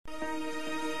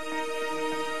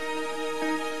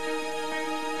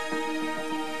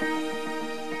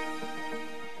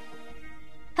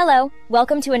Hello,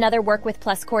 welcome to another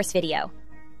WorkWithPlus course video.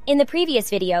 In the previous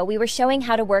video, we were showing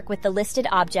how to work with the listed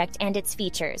object and its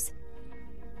features.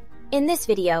 In this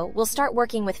video, we'll start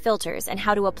working with filters and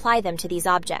how to apply them to these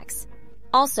objects.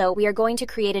 Also, we are going to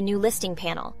create a new listing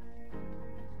panel.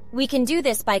 We can do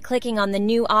this by clicking on the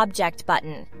New Object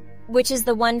button, which is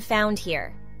the one found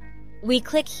here. We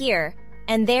click here,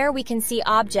 and there we can see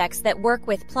objects that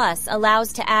WorkWithPlus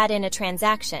allows to add in a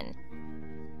transaction.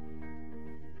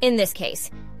 In this case,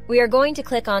 we are going to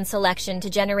click on Selection to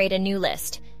generate a new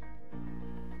list.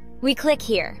 We click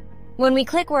here. When we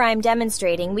click where I'm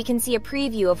demonstrating, we can see a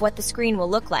preview of what the screen will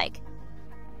look like.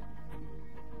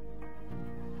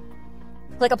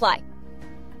 Click Apply.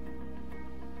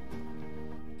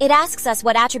 It asks us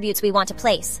what attributes we want to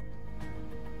place.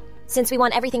 Since we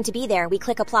want everything to be there, we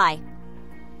click Apply.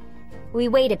 We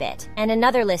wait a bit, and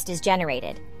another list is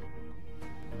generated.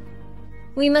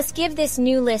 We must give this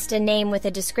new list a name with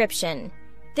a description.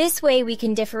 This way we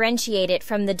can differentiate it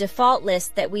from the default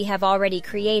list that we have already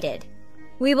created.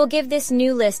 We will give this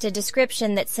new list a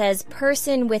description that says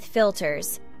Person with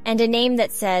Filters and a name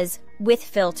that says With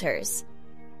Filters.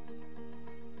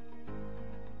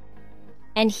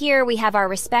 And here we have our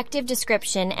respective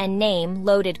description and name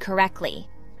loaded correctly.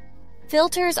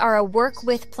 Filters are a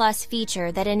WorkWithPlus feature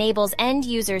that enables end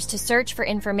users to search for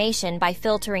information by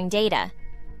filtering data.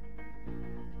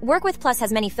 WorkWithPlus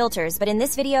has many filters, but in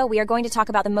this video we are going to talk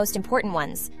about the most important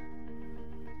ones.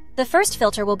 The first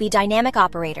filter will be dynamic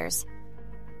operators.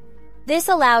 This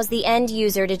allows the end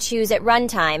user to choose at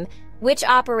runtime which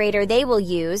operator they will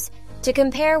use to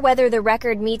compare whether the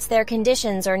record meets their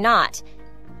conditions or not.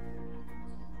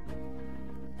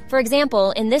 For example,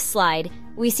 in this slide,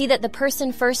 we see that the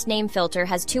person first name filter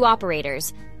has two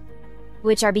operators,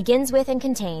 which are begins with and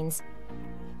contains,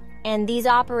 and these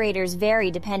operators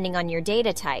vary depending on your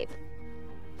data type.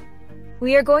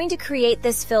 We are going to create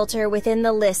this filter within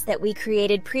the list that we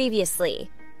created previously,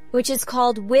 which is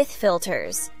called With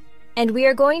Filters, and we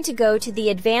are going to go to the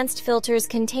Advanced Filters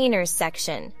Containers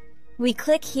section. We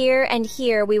click here, and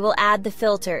here we will add the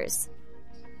filters.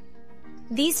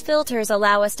 These filters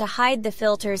allow us to hide the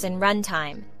filters in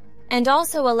runtime, and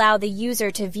also allow the user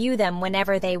to view them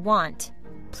whenever they want.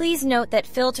 Please note that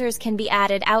filters can be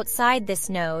added outside this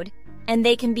node, and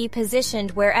they can be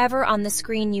positioned wherever on the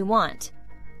screen you want.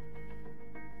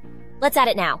 Let's add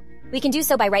it now. We can do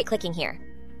so by right-clicking here.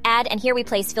 Add, and here we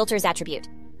place Filters attribute.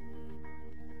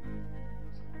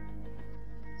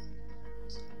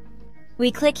 We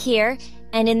click here,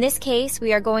 and in this case,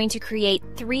 we are going to create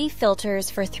 3 filters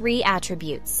for 3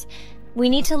 attributes. We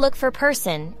need to look for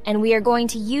Person, and we are going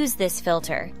to use this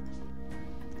filter.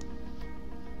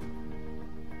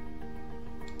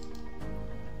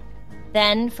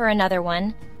 Then for another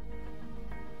one.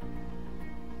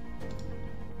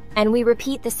 And we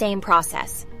repeat the same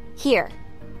process. Here.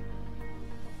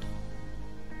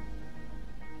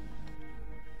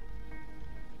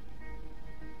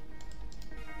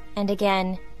 And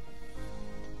again.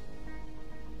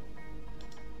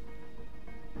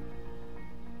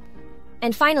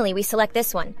 And finally, we select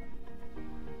this one.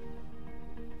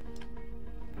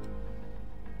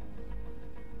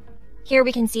 Here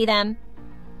we can see them.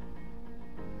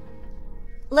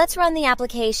 Let's run the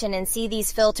application and see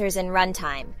these filters in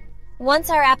runtime. Once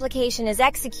our application is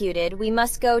executed, we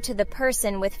must go to the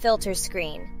Person with Filters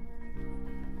screen.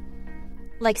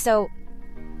 Like so.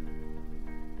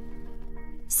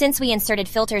 Since we inserted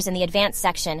filters in the Advanced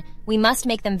section, we must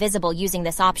make them visible using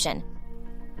this option.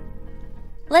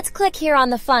 Let's click here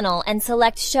on the funnel and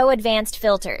select Show Advanced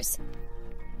Filters.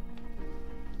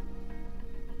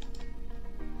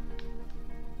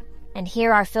 And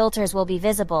here our filters will be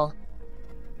visible.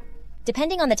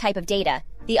 Depending on the type of data,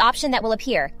 the option that will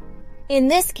appear. In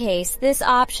this case, this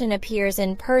option appears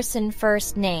in Person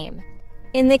First Name.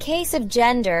 In the case of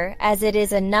gender, as it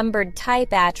is a numbered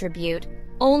type attribute,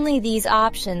 only these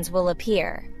options will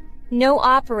appear. No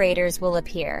operators will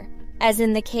appear, as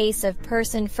in the case of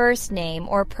Person First Name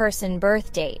or Person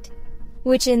Birth Date,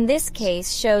 which in this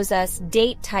case shows us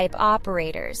date type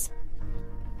operators.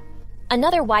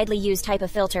 Another widely used type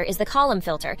of filter is the column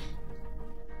filter.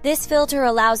 This filter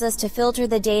allows us to filter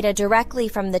the data directly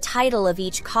from the title of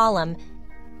each column.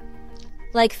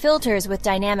 Like filters with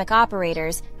dynamic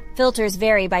operators, filters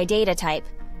vary by data type.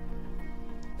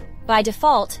 By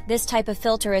default, this type of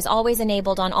filter is always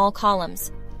enabled on all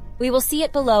columns. We will see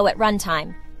it below at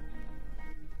runtime.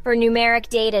 For numeric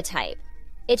data type,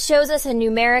 it shows us a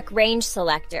numeric range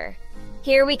selector.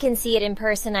 Here we can see it in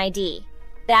Person ID.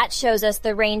 That shows us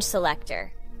the range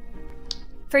selector.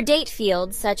 For date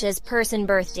fields, such as Person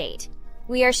Birth Date,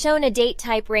 we are shown a date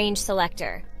type range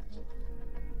selector.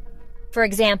 For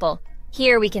example,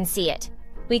 Here we can see it.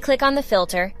 We click on the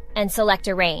filter and select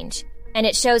Arrange, and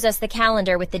it shows us the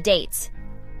calendar with the dates.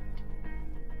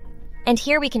 And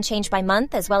here we can change by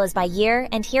month as well as by year,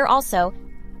 and here also,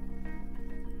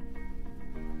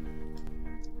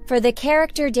 for the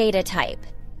character data type,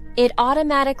 it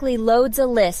automatically loads a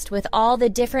list with all the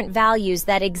different values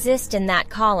that exist in that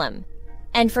column,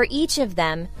 and for each of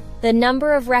them, the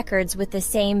number of records with the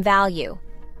same value.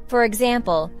 For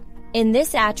example, in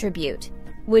this attribute,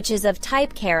 which is of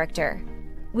type character,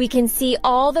 we can see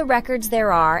all the records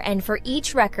there are, and for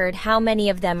each record how many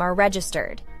of them are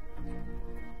registered.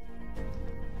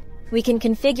 We can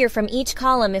configure from each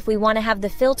column if we want to have the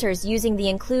filters using the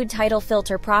Include Title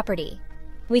Filter property.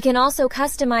 We can also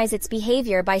customize its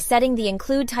behavior by setting the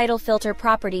Include Title Filter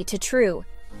property to True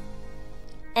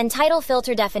and Title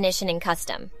Filter definition in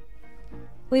Custom.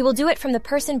 We will do it from the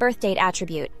Person Birthdate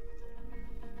attribute.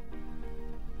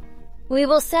 We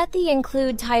will set the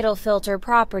Include Title Filter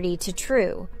property to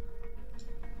True.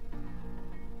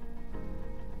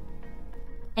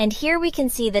 And here we can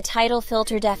see the Title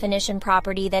Filter definition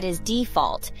property that is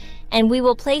default, and we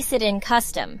will place it in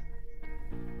Custom.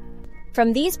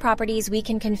 From these properties, we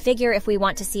can configure if we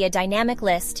want to see a dynamic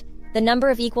list, the number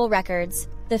of equal records,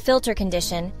 the filter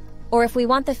condition, or if we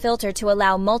want the filter to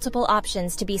allow multiple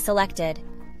options to be selected.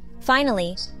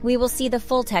 Finally, we will see the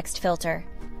full text filter.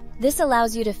 This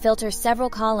allows you to filter several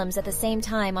columns at the same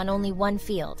time on only one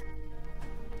field.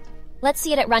 Let's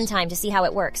see it at runtime to see how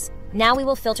it works. Now we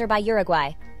will filter by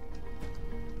Uruguay.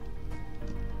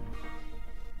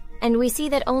 And we see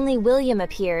that only William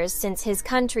appears since his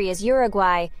country is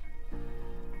Uruguay.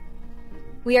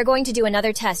 We are going to do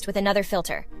another test with another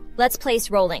filter. Let's place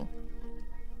rolling.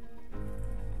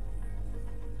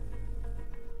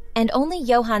 And only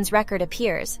Johan's record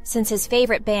appears since his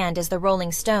favorite band is the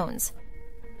Rolling Stones.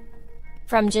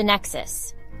 From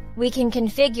Genexus, we can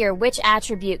configure which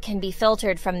attribute can be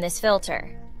filtered from this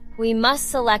filter. We must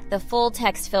select the full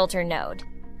text filter node.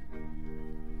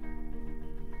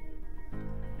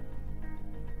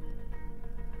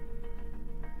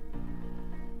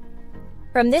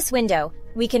 From this window,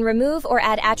 we can remove or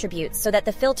add attributes so that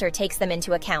the filter takes them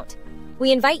into account.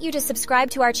 We invite you to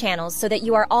subscribe to our channels so that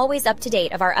you are always up to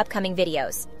date of our upcoming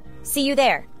videos. See you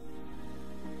there!